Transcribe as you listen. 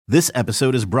This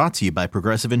episode is brought to you by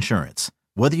Progressive Insurance.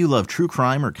 Whether you love true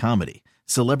crime or comedy,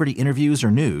 celebrity interviews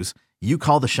or news, you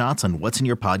call the shots on what's in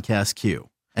your podcast queue.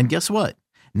 And guess what?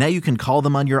 Now you can call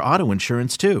them on your auto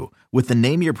insurance too with the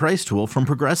Name Your Price tool from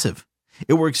Progressive.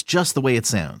 It works just the way it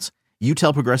sounds. You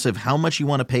tell Progressive how much you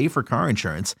want to pay for car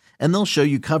insurance, and they'll show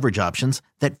you coverage options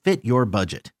that fit your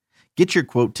budget. Get your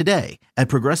quote today at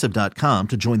Progressive.com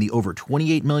to join the over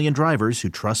 28 million drivers who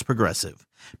trust Progressive.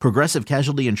 Progressive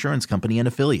Casualty Insurance Company and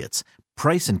Affiliates.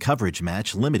 Price and coverage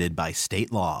match limited by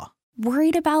state law.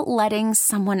 Worried about letting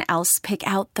someone else pick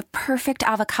out the perfect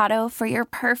avocado for your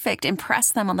perfect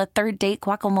impress them on the third date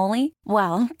guacamole?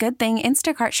 Well, good thing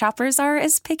Instacart shoppers are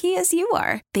as picky as you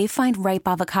are. They find ripe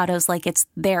avocados like it's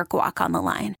their guac on the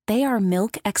line. They are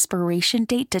milk expiration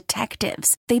date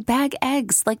detectives. They bag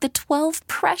eggs like the 12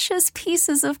 precious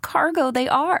pieces of cargo they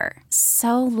are.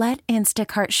 So let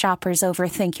Instacart shoppers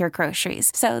overthink your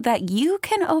groceries so that you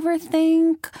can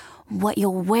overthink what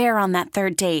you'll wear on that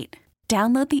third date.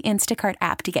 Download the Instacart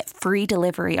app to get free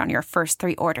delivery on your first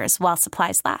 3 orders while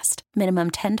supplies last.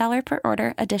 Minimum $10 per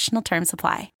order. Additional terms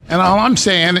apply. And all I'm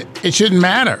saying, it shouldn't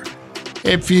matter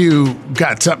if you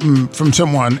got something from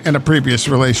someone in a previous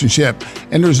relationship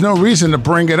and there's no reason to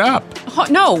bring it up.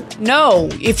 Oh, no.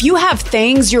 If you have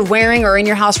things you're wearing or in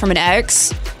your house from an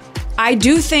ex, I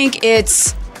do think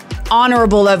it's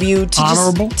honorable of you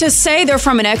to say they're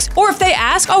from an ex, or if they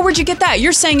ask, oh, where'd you get that?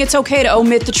 You're saying it's okay to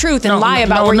omit the truth and lie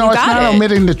about where you got it. No, it's not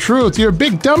omitting the truth. You're a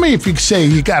big dummy if you say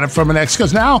you got it from an ex,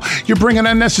 because now you're bringing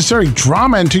unnecessary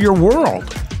drama into your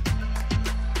world.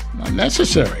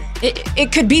 Unnecessary.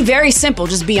 It could be very simple.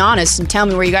 Just be honest and tell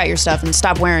me where you got your stuff and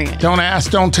stop wearing it. Don't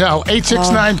ask, don't tell.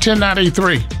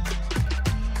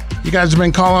 869-1093. You guys have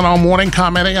been calling all morning,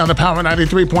 commenting on the Power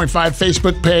 93.5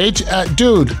 Facebook page.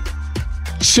 Dude,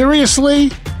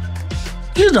 seriously?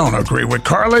 You don't agree with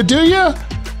Carla, do you?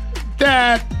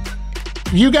 That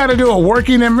you got to do a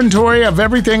working inventory of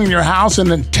everything in your house and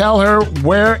then tell her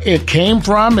where it came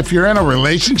from if you're in a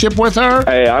relationship with her?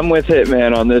 Hey, I'm with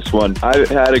Hitman on this one. I've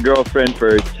had a girlfriend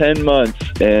for 10 months,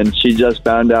 and she just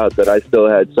found out that I still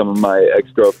had some of my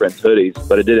ex-girlfriend's hoodies,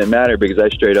 but it didn't matter because I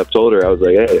straight up told her. I was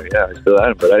like, hey, yeah, I still had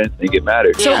them, but I didn't think it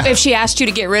mattered. So if she asked you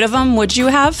to get rid of them, would you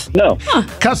have? No.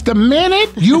 Because the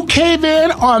minute you cave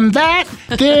in on that,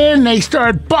 then they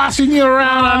start bossing you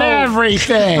around on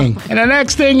everything. And the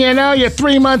next thing you know, you're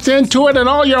 3 months into it and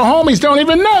all your homies don't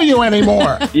even know you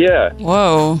anymore. Yeah.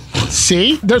 Whoa.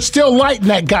 See? There's still light in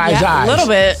that guy's eyes. A little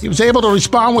bit. He was able to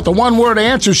respond with a one-word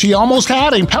answer. She almost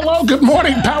had him. Hello, good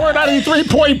morning, Power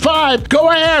 93.5.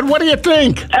 Go ahead. What do you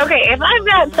think? Okay, if I've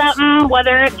got something,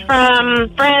 whether it's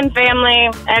from friend, family,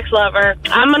 ex-lover,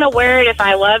 I'm going to wear it if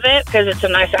I love it because it's a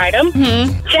nice item.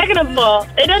 Mm-hmm. Second of all,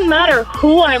 it doesn't matter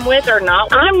who I'm with or not.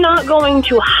 I'm not going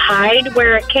to hide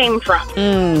where it came from.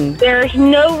 There's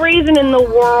no reason in the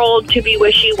world to be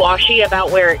wishy-washy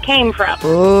about where it came from.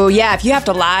 Oh, yeah, if you have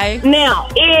to lie. Now,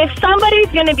 if somebody's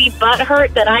going to be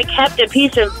butthurt that I kept a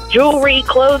piece of jewelry,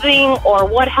 clothing, or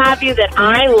what have you that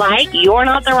I like, you're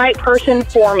not the right person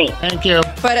for me. Thank you.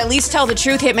 But at least tell the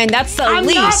truth, Hitman. That's the I'm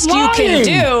least not you can lying.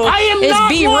 do. I am is not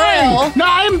be lying. real. No,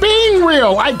 I'm being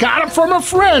real. I got it from a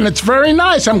friend. It's very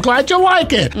nice. I'm glad you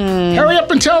like it. Hurry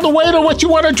up and tell the waiter what you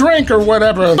want to drink or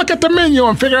whatever. Look at the menu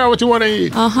and figure out what you want to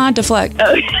eat. Deflect.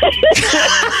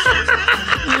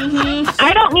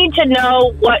 I don't need to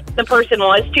know what the person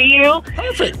was to you.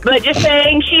 Perfect. But just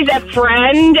saying she's a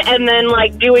friend and then,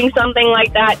 like, doing something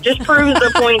like that just proves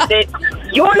the point that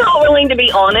you're not willing to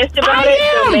be honest about it.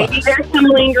 So maybe there's some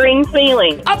lingering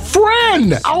feeling. A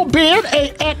friend, albeit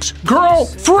a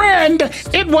ex-girlfriend.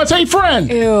 It was a friend.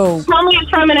 Ew. Tell me it's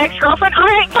from an ex-girlfriend. All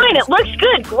right, fine. It looks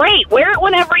good. Great. Wear it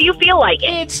whenever you feel like it.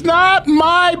 It's not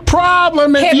my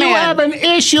problem if you Hitman. have an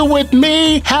issue with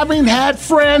me having had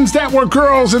friends that were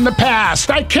girls in the past.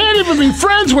 I can't even be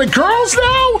friends with girls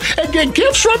now and get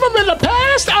gifts from them in the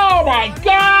past? Oh, my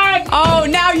God. Oh,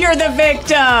 now you're the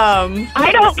victim.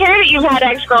 I don't care that you've had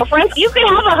ex-girlfriends. You can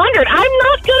have 100. I'm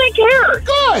not going to care.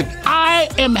 Good. I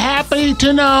am happy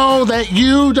to know that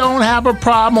you don't have a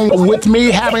problem with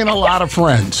me having a lot of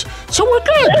friends. So we're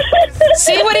good.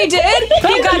 See what he did? He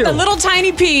Thank got you. the little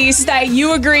tiny piece that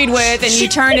you agreed with, and you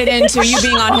turned it into you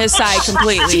being on his side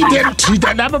completely. She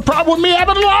didn't have a problem with me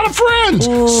having a lot of friends.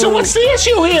 So what's the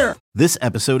issue here? This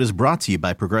episode is brought to you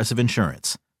by Progressive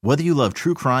Insurance. Whether you love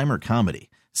true crime or comedy,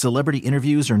 celebrity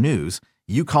interviews or news,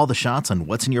 you call the shots on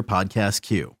what's in your podcast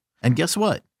queue. And guess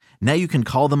what? Now you can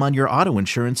call them on your auto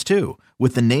insurance too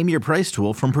with the Name Your Price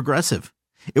tool from Progressive.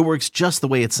 It works just the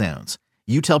way it sounds.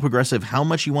 You tell Progressive how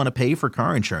much you want to pay for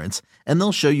car insurance, and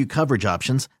they'll show you coverage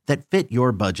options that fit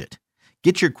your budget.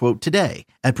 Get your quote today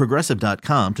at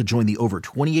Progressive.com to join the over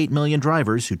 28 million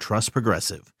drivers who trust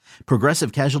Progressive.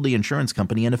 Progressive Casualty Insurance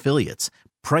Company and Affiliates.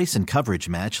 Price and coverage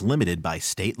match limited by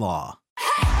state law.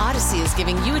 Odyssey is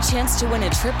giving you a chance to win a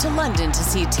trip to London to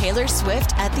see Taylor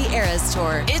Swift at the Eras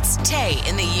Tour. It's Tay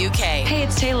in the UK. Hey,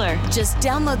 it's Taylor. Just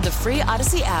download the free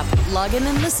Odyssey app, log in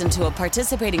and listen to a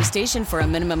participating station for a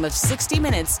minimum of 60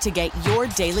 minutes to get your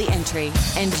daily entry.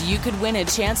 And you could win a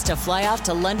chance to fly off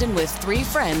to London with 3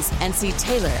 friends and see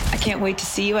Taylor. I can't wait to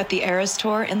see you at the Eras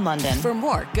Tour in London. For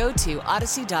more, go to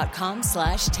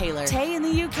odyssey.com/Taylor. Tay in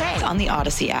the UK. On the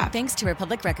Odyssey app. Thanks to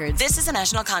Republic Records. This is a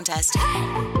national contest.